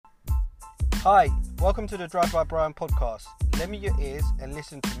Hi, welcome to the Drive by Brian podcast. Lend me your ears and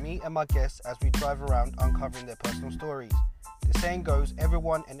listen to me and my guests as we drive around uncovering their personal stories. The saying goes,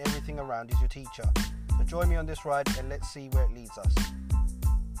 everyone and everything around is your teacher. So join me on this ride and let's see where it leads us.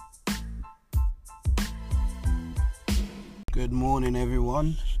 Good morning,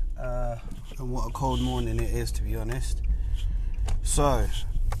 everyone. And what a cold morning it is, to be honest. So,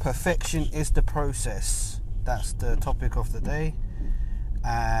 perfection is the process. That's the topic of the day.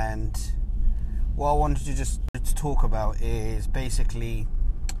 And what I wanted to talk about is basically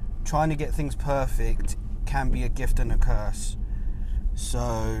trying to get things perfect can be a gift and a curse.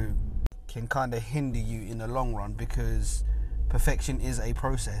 So can kind of hinder you in the long run because perfection is a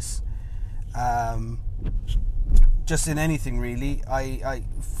process. Just in anything really. I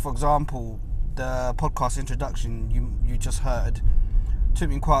for example, the podcast introduction you just heard took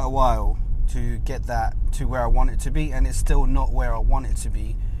me quite a while to get that to where I want it to be, and it's still not where I want it to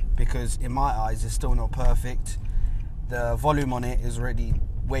be because in my eyes it's still not perfect. The volume on it is already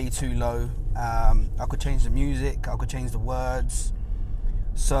way too low. I could change the music, I could change the words.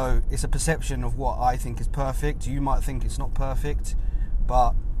 So it's a perception of what I think is perfect. You might think it's not perfect,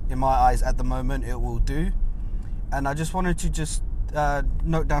 but in my eyes at the moment it will do. And I just wanted to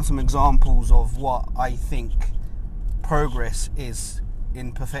note down some examples of what I think progress is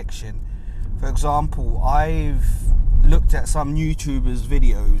in perfection. For example, I've looked at some YouTubers'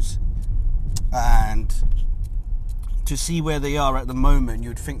 videos, and to see where they are at the moment,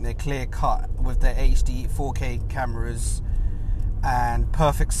 you'd think they're clear cut with their HD 4K cameras and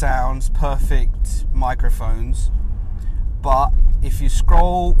perfect sounds, perfect microphones. But if you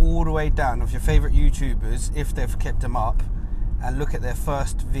scroll all the way down of your favourite YouTubers, if they've kept them up, and look at their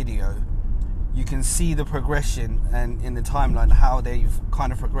first video, you can see the progression and in the timeline how they've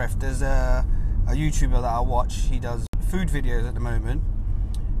kind of progressed. There's a YouTuber that I watch, he does food videos at the moment,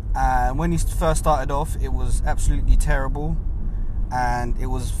 and when he first started off it was absolutely terrible and it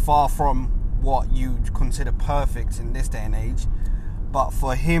was far from what you'd consider perfect in this day and age. But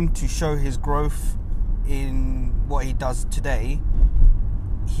for him to show his growth in what he does today,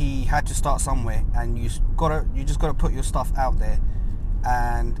 he had to start somewhere, and you just gotta put your stuff out there.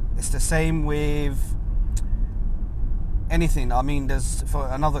 And it's the same with anything. I mean, for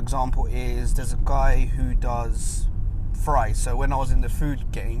another example there's a guy who does fries. So when I was in the food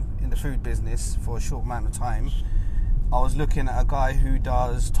business for a short amount of time, I was looking at a guy who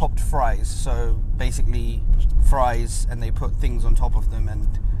does topped fries. So basically fries, and they put things on top of them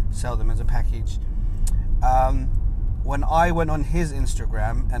and sell them as a package. When I went on his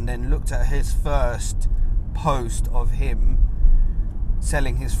Instagram and then looked at his first post of him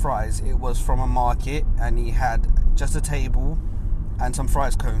selling his fries, it was from a market, and he had just a table and some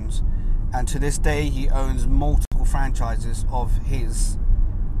fries cones. And to this day, he owns multiple franchises of his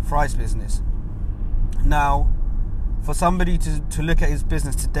fries business. Now, for somebody to look at his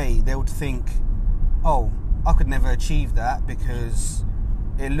business today, they would think, oh, I could never achieve that because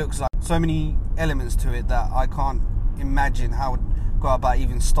it looks like so many elements to it that I can't imagine how I would go about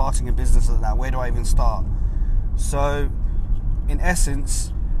even starting a business like that. Where do I even start? So in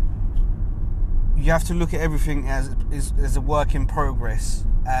essence, you have to look at everything as a work in progress,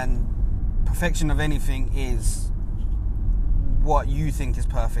 and perfection of anything is what you think is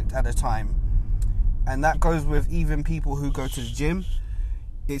perfect at a time. And that goes with even people who go to the gym.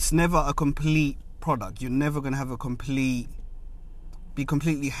 It's never a complete product. You're never going to have be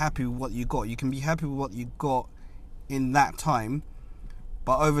completely happy with what you got. You can be happy with what you got in that time,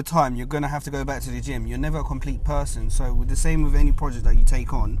 but over time you're going to have to go back to the gym. You're never a complete person. So with the same with any project that you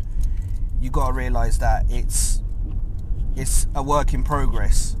take on, you got to realize that it's a work in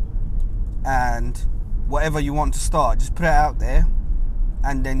progress, and whatever you want to start, just put it out there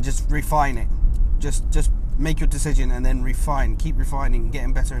and then just refine it. Just make your decision and then keep refining,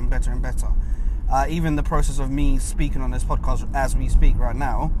 getting better and better and better. Even the process of me speaking on this podcast as we speak right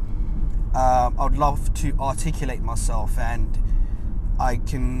now, I would love to articulate myself, and I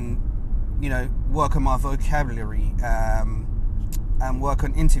can, work on my vocabulary, and work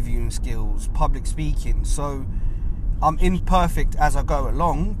on interviewing skills, public speaking. So I'm imperfect as I go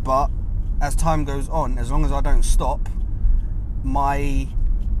along, but as time goes on, as long as I don't stop, my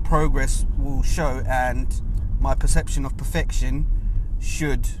progress will show, and my perception of perfection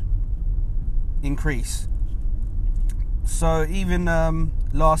should increase. So even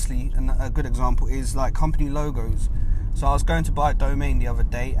lastly, and a good example is like company logos. So I was going to buy a domain the other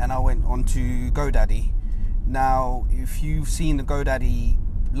day, and I went on to GoDaddy. Now, if you've seen the GoDaddy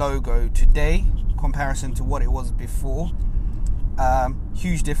logo today, comparison to what it was before,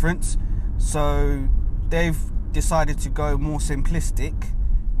 huge difference. So they've decided to go more simplistic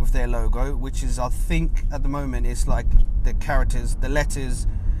with their logo, which is, I think at the moment it's like the characters, the letters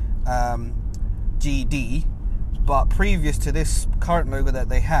GD. But previous to this current logo that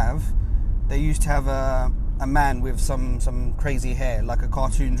they have, they used to have a man with some crazy hair, like a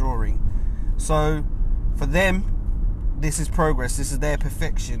cartoon drawing. So for them, this is progress, this is their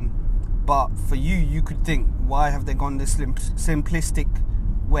perfection. But for you, you could think, why have they gone this simplistic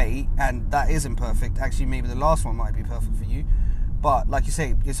way? And that isn't perfect. Actually, maybe the last one might be perfect for you. But like you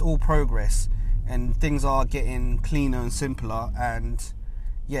say, it's all progress, and things are getting cleaner and simpler. And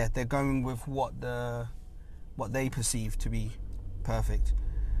yeah, they're going with what they perceive to be perfect.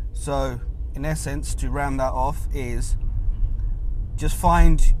 So in essence, to round that off, is just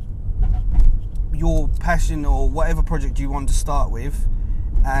find your passion or whatever project you want to start with,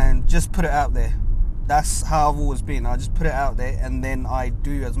 and just put it out there. That's how I've always been. I just put it out there, and then I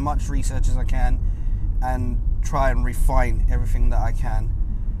do as much research as I can and try and refine everything that I can,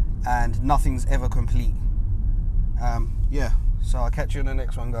 and nothing's ever complete. Yeah, so I'll catch you in the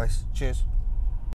next one, guys. Cheers.